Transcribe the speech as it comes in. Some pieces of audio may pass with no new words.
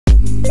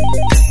Welcome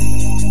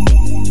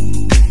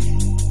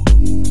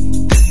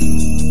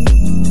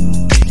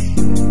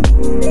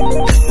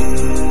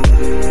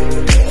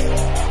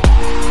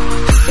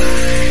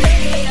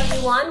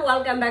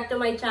back to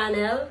my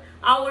channel.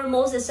 Our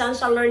most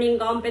essential learning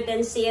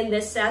competency in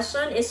this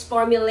session is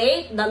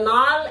formulate the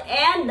null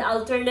and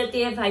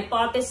alternative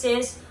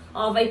hypothesis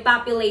of a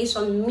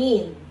population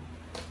mean.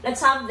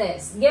 Let's have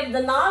this. Give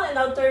the null and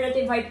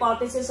alternative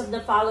hypothesis of the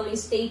following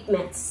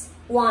statements.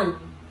 1.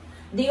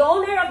 The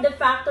owner of the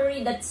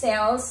factory that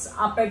sells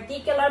a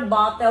particular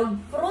bottled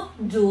fruit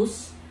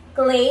juice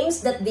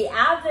claims that the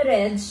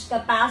average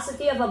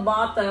capacity of a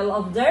bottle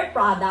of their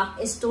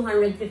product is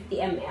 250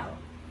 ml.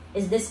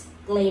 Is this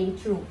claim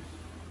true?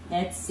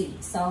 Let's see.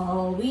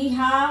 So we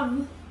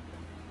have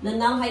the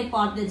null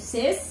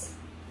hypothesis,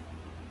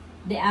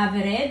 the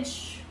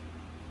average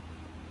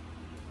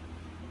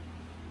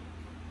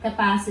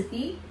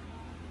capacity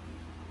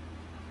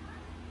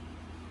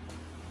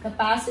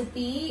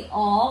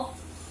of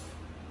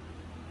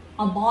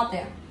a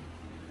bottle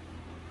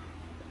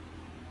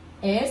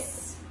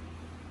is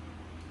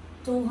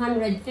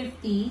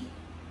 250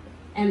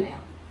 ml.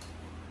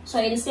 So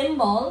in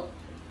symbol,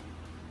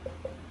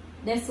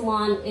 this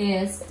one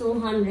is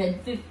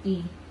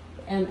 250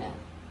 ml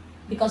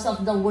because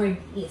of the word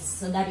is,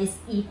 so that is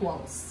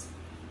equals.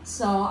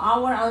 So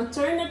our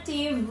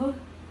alternative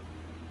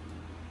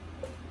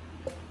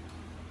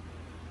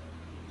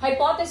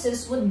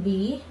hypothesis would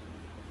be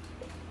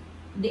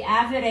the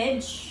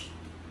average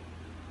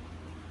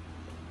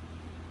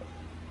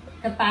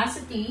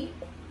capacity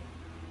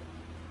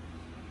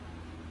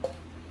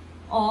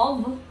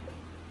of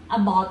a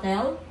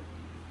bottle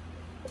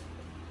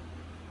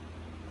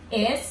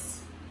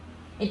is,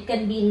 it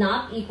can be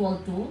not equal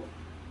to,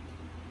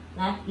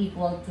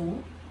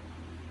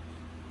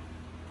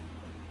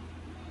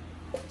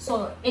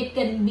 so it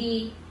can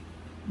be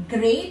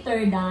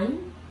greater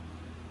than,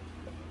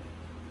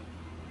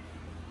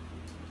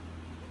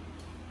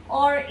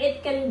 or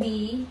it can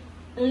be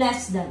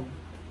less than.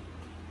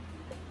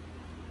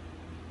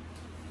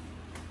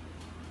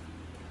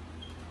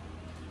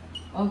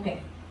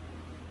 Okay.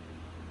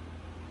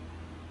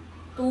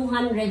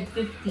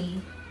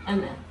 250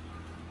 ml.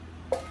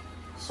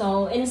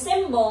 So in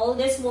symbol,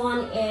 this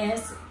one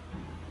is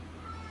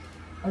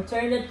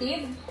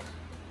alternative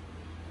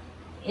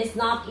is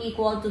not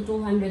equal to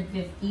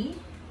 250,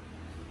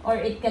 or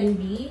it can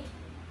be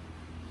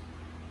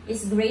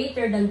is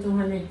greater than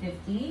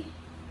 250,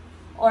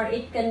 or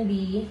it can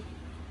be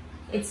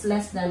it's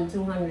less than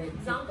 200.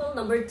 Example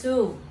number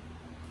 2.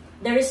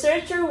 The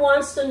researcher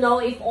wants to know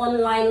if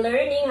online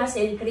learning has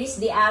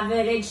increased the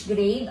average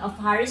grade of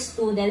her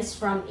students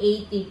from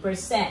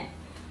 80%.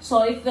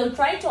 So if we'll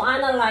try to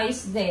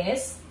analyze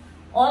this,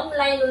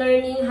 online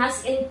learning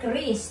has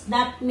increased.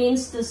 That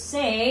means to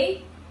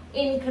say,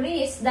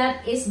 increase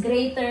that is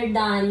greater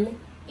than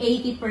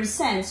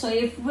 80%. So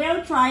if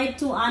we'll try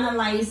to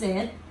analyze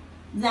it,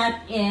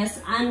 that is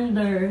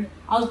under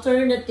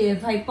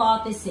alternative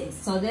hypothesis.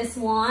 So this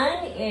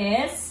one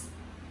is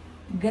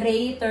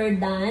greater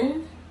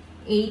than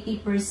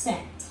 80%.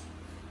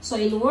 So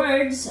in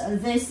words,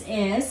 this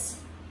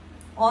is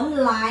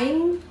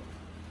online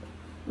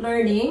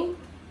learning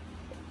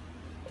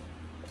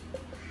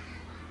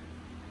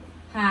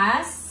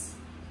has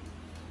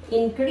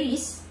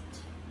increased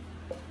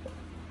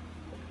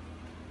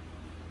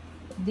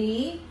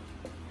the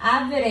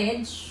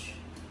average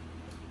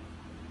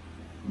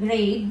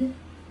grade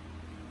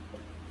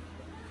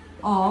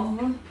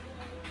of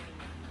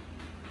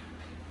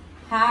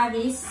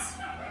Harris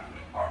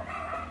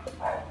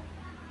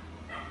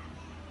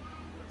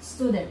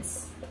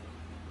students.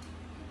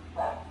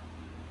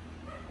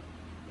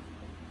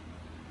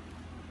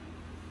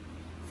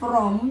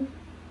 From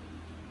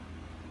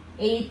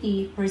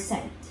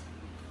 80%.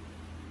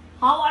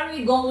 How are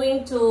we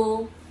going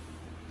to,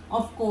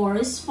 of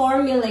course,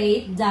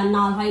 formulate the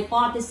null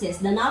hypothesis?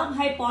 The null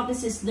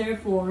hypothesis,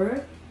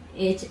 therefore,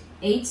 H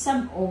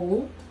sub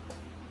O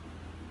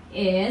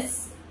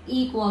is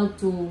equal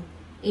to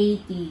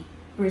 80%.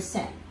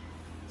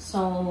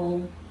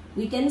 So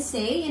we can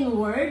say in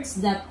words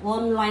that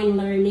online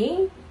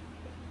learning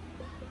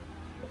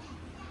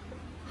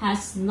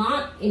has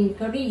not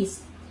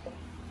increased.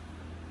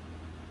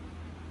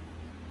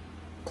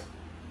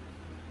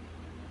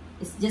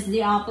 It's just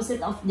the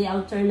opposite of the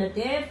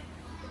alternative.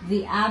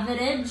 The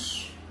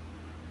average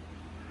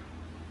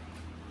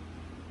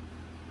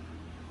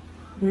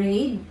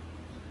grade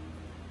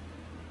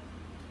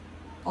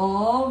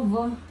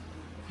of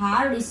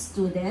Harris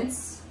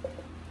students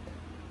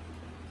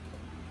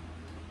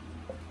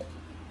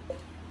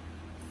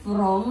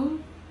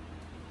from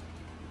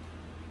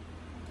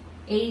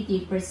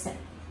 80%.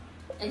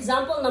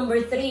 Example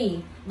number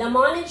 3. The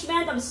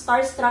management of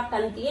Starstruck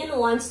Canteen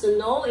wants to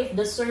know if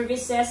the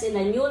services in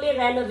a newly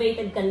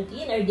renovated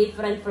canteen are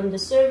different from the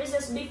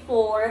services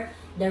before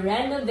the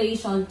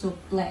renovation took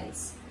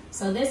place.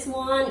 So this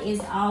one is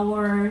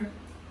our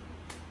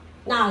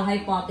null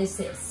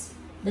hypothesis.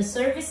 The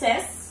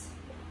services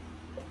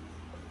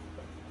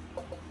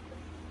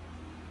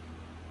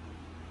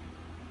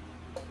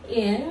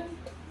in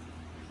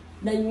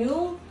the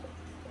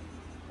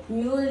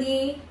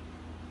newly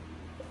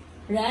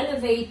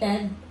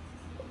renovated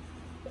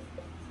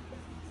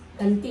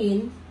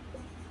canteen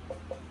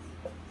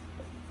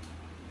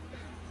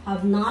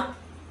have not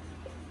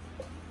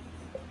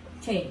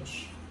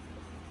changed.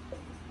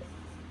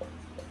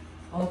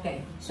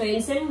 Okay, so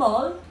in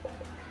symbol,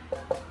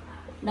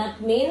 that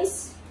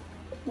means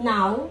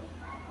now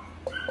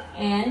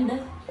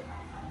and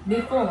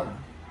before.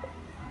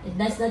 It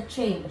does not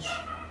change.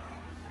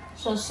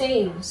 So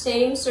same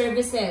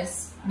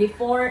services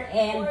before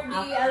and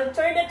after. The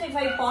alternative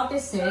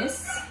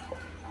hypothesis,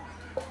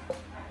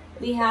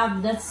 we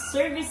have the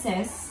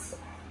services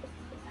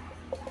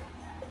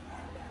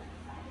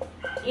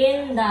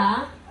in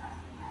the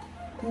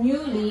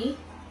newly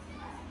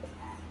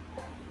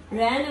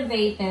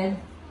renovated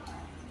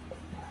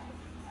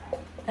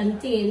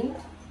canteen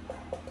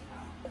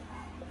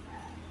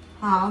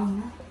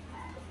have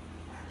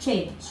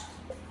changed.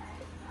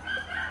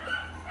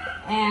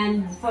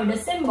 And for the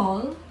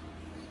symbol,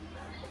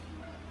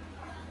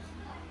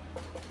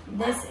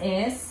 this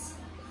is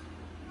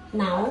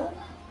now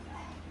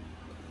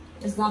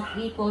is not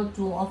equal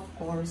to, of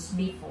course,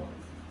 before.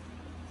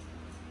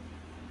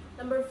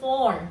 Number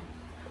 4.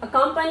 A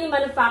company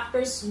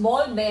manufactures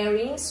ball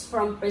bearings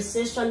from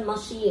precision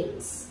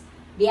machines.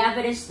 The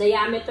average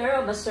diameter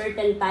of a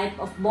certain type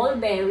of ball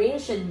bearing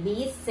should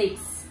be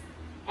 6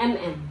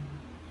 mm.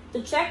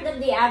 To check that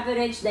the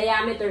average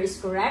diameter is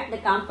correct, the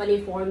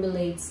company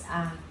formulates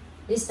a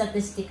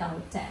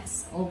statistical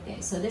test. Okay,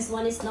 so this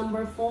one is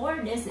number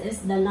 4. This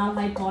is the null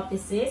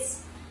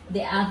hypothesis.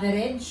 The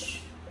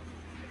average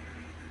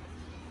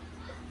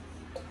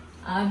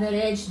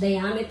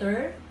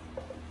diameter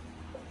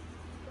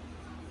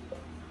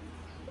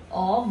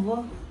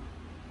of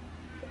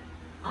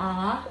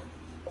a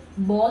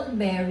ball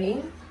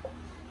bearing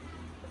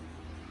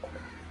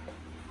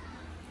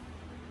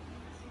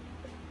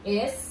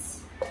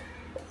is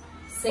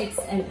 6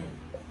 mm.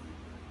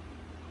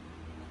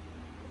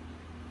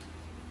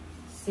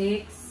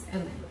 6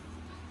 mm.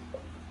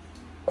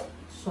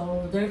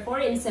 So therefore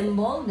in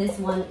symbol, this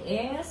one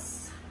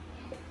is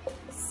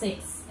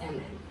 6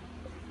 mm.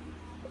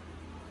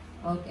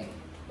 Okay.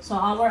 So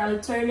our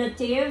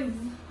alternative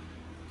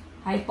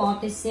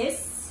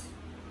hypothesis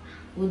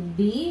would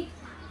be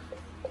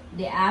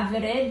the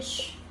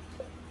average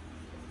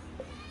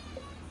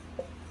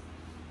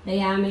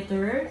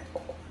diameter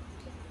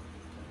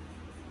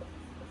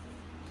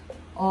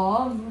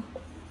of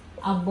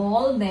a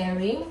ball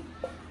bearing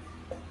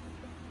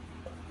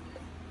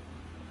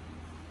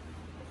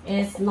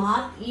is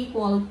not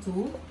equal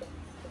to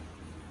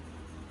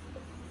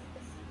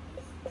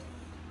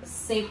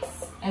 6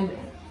 mm.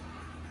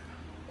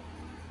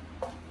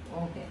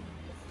 Okay,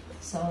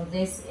 so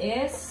this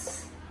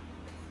is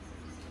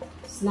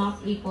not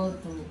equal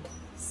to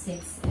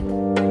 6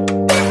 mm.